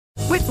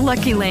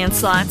Lucky Land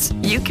Slots,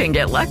 you can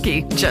get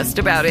lucky just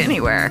about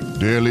anywhere.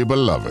 Dearly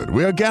beloved,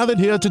 we are gathered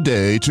here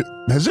today to...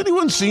 Has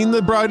anyone seen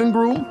the bride and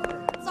groom?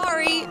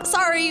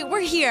 Sorry, we're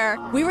here.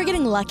 We were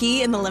getting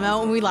lucky in the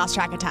limo and we lost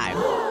track of time.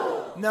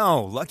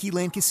 No, Lucky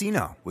Land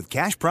Casino, with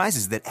cash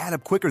prizes that add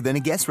up quicker than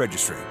a guest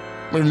registry.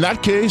 In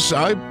that case,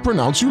 I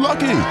pronounce you lucky.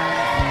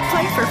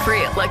 Play for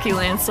free at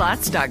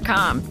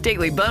LuckyLandSlots.com.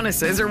 Daily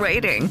bonuses are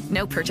waiting.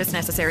 No purchase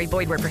necessary.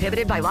 Void where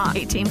prohibited by law.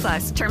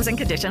 18+. Terms and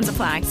conditions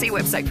apply. See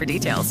website for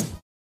details.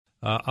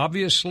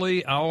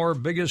 Obviously, our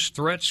biggest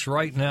threats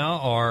right now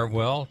are,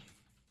 well,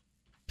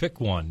 pick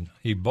one,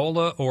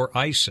 Ebola or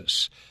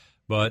ISIS.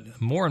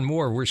 But more and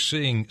more, we're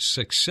seeing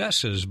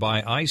successes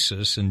by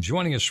ISIS. And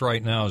joining us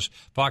right now is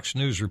Fox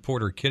News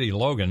reporter Kitty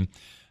Logan,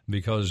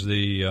 because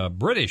the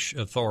British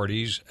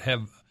authorities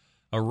have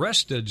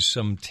arrested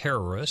some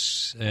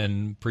terrorists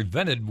and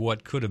prevented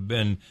what could have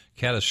been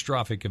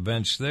catastrophic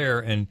events there.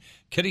 And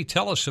Kitty,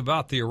 tell us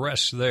about the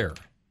arrests there.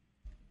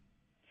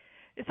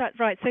 Is that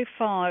right? So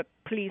far,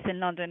 police in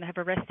London have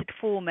arrested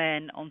 4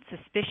 men on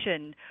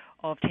suspicion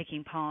of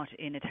taking part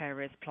in a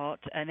terrorist plot,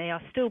 and they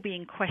are still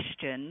being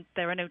questioned.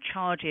 There are no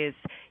charges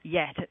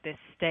yet at this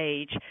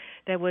stage.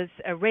 There was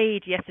a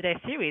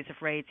series of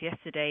raids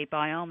yesterday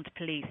by armed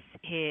police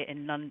here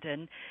in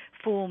London.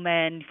 4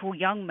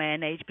 young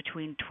men aged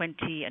between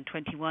 20 and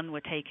 21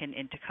 were taken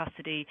into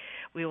custody.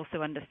 We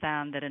also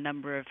understand that a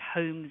number of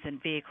homes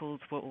and vehicles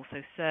were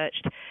also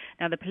searched.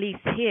 Now, the police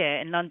here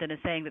in London are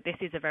saying that this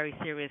is a very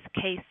serious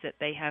case, that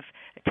they have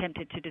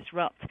attempted to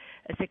disrupt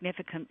a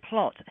significant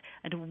plot.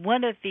 And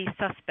one of these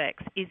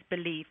suspects is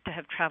believed to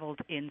have traveled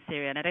in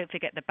Syria. Now, don't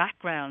forget the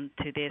background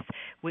to this,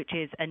 which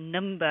is a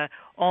number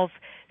of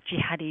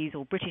jihadis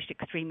or British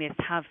extremists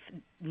have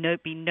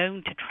been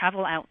known to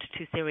travel out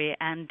to Syria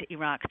and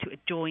Iraq to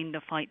join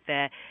the fight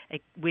there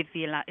with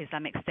the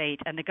Islamic State.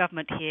 And the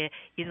government here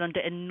is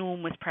under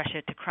enormous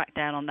pressure to crack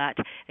down on that.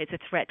 It's a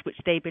threat which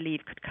they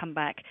believe could come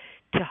back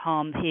to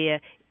harm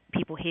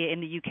people here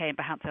in the UK and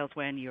perhaps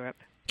elsewhere in Europe.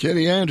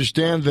 Kitty, I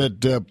understand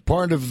that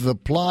part of the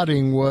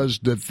plotting was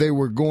that they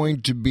were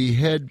going to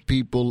behead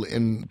people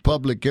in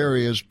public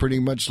areas, pretty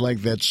much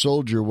like that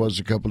soldier was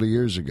a couple of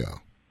years ago.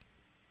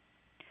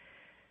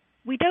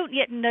 We don't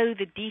yet know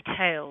the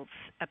details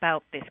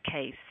about this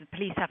case. The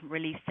police haven't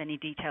released any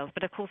details,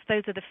 but of course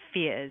those are the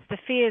fears. The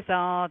fears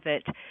are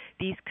that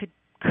these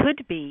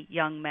could be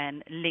young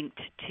men linked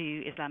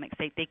to Islamic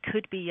State. They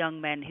could be young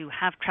men who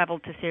have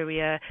traveled to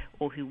Syria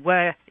or who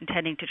were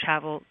intending to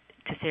travel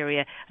to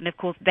Syria. And of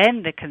course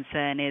then the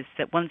concern is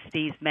that once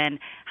these men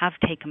have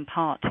taken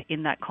part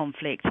in that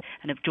conflict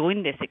and have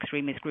joined this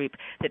extremist group,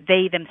 that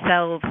they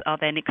themselves are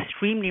then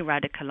extremely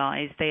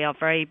radicalized. They are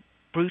very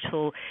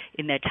brutal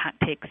in their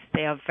tactics.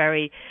 They are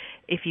very,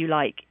 if you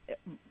like,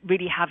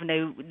 really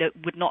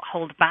would not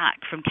hold back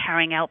from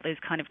carrying out those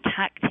kind of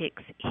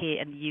tactics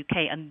here in the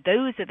UK. And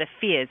those are the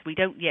fears. We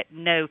don't yet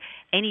know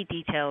any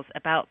details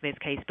about this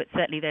case, but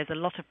certainly there's a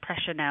lot of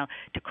pressure now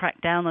to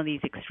crack down on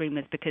these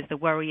extremists, because the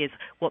worry is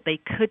what they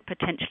could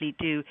potentially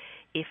do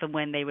if and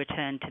when they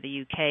return to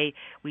the UK.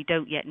 We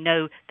don't yet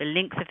know the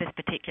links of this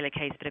particular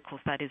case, but of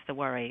course that is the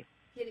worry.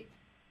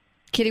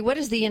 Kitty, what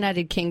is the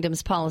United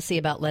Kingdom's policy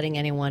about letting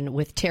anyone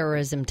with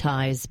terrorism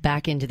ties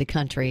back into the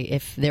country,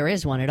 if there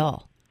is one at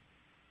all?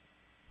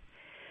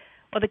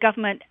 Well, the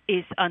government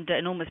is under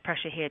enormous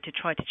pressure here to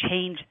try to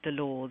change the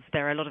laws.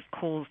 There are a lot of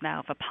calls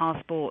now for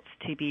passports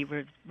to be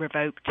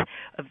revoked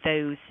of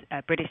those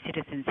British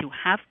citizens who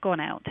have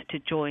gone out to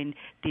join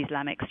the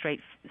Islamic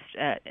State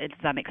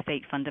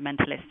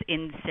fundamentalists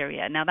in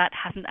Syria. Now, that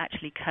hasn't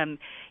actually come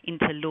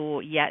into law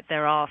yet.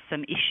 There are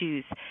some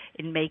issues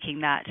in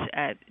making that.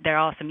 There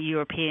are some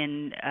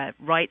European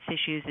rights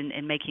issues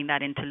in making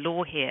that into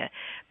law here.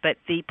 But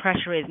the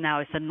pressure is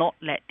to not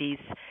let these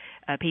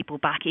people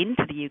back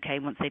into the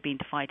UK once they've been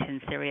to fight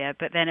in Syria.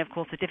 But then, of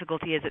course, the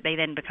difficulty is that they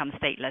then become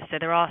stateless. So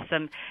there are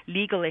some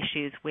legal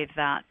issues with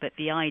that, but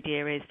the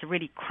idea is to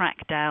really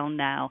crack down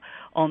now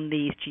on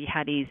these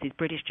jihadis, these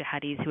British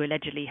jihadis who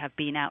allegedly have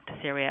been out to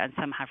Syria, and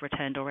some have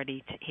returned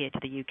already here to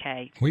the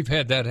UK. We've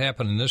had that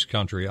happen in this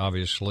country,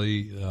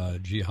 obviously.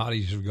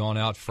 Jihadis have gone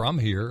out from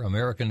here,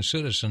 American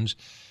citizens,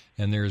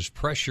 and there's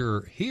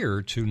pressure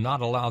here to not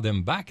allow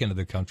them back into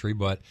the country,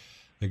 but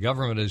the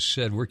government has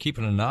said we're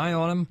keeping an eye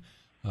on them.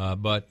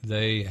 But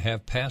they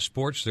have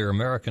passports. They're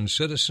American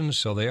citizens,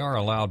 so they are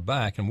allowed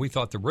back. And we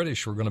thought the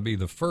British were going to be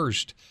the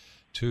first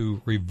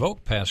to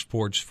revoke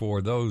passports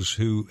for those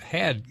who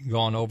had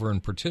gone over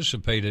and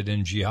participated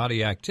in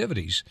jihadi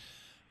activities,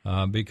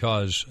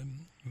 because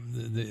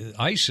the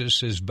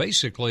ISIS is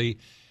basically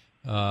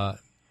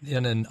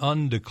in an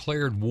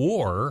undeclared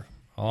war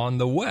on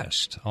the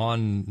West,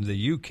 on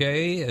the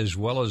UK as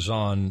well as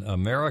on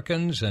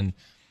Americans and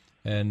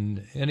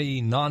any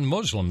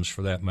non-Muslims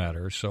for that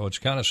matter. So it's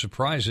kind of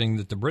surprising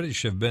that the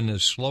British have been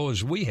as slow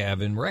as we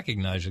have in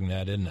recognizing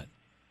that, isn't it?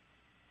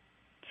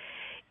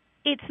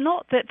 It's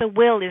not that the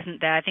will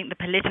isn't there. I think the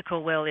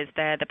political will is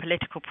there. The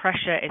political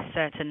pressure is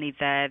certainly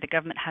there. The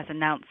government has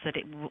announced that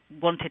it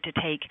wanted to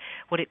take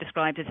what it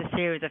described as a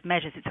series of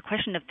measures. It's a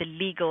question of the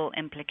legal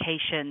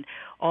implication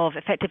of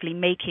effectively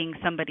making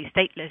somebody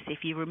stateless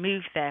if you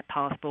remove their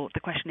passport. The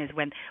question is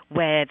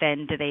where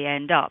then do they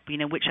end up?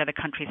 Which other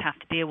countries have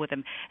to deal with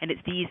them? And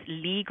it's these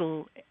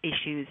legal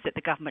issues that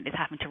the government is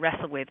having to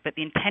wrestle with. But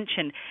the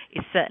intention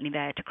is certainly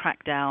there to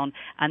crack down.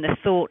 And the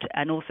thought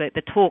and also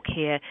the talk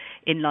here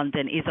in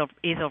London is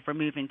of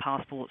removing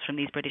passports from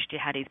these British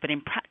jihadis, but in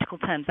practical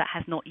terms, that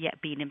has not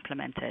yet been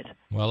implemented.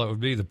 Well, it would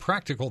be the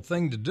practical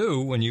thing to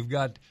do when you've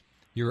got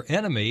your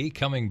enemy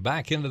coming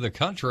back into the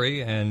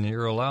country and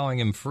you're allowing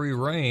him free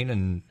reign,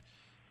 and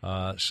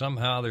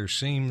somehow there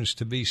seems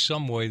to be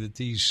some way that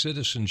these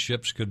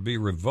citizenships could be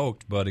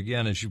revoked. But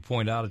again, as you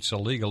point out, it's a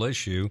legal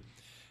issue.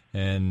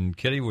 And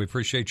Kitty, we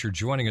appreciate your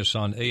joining us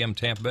on AM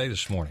Tampa Bay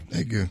this morning.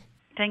 Thank you.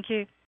 Thank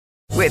you.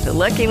 With the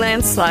Lucky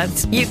Land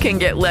Slots, you can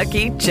get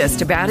lucky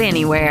just about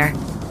anywhere.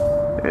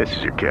 This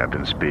is your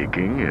captain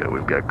speaking.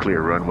 We've got clear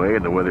runway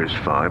and the weather's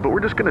fine, but we're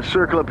just going to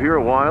circle up here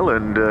a while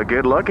and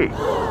get lucky.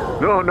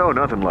 No,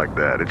 nothing like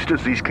that. It's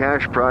just these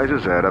cash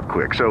prizes add up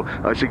quick. So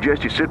I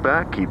suggest you sit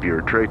back, keep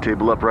your tray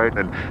table upright,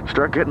 and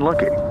start getting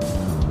lucky.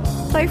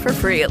 Play for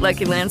free at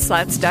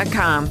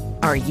LuckyLandSlots.com.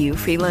 Are you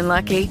feeling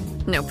lucky?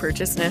 No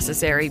purchase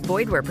necessary.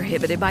 Void where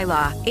prohibited by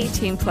law.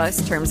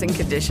 18+ terms and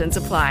conditions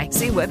apply.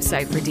 See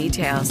website for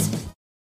details.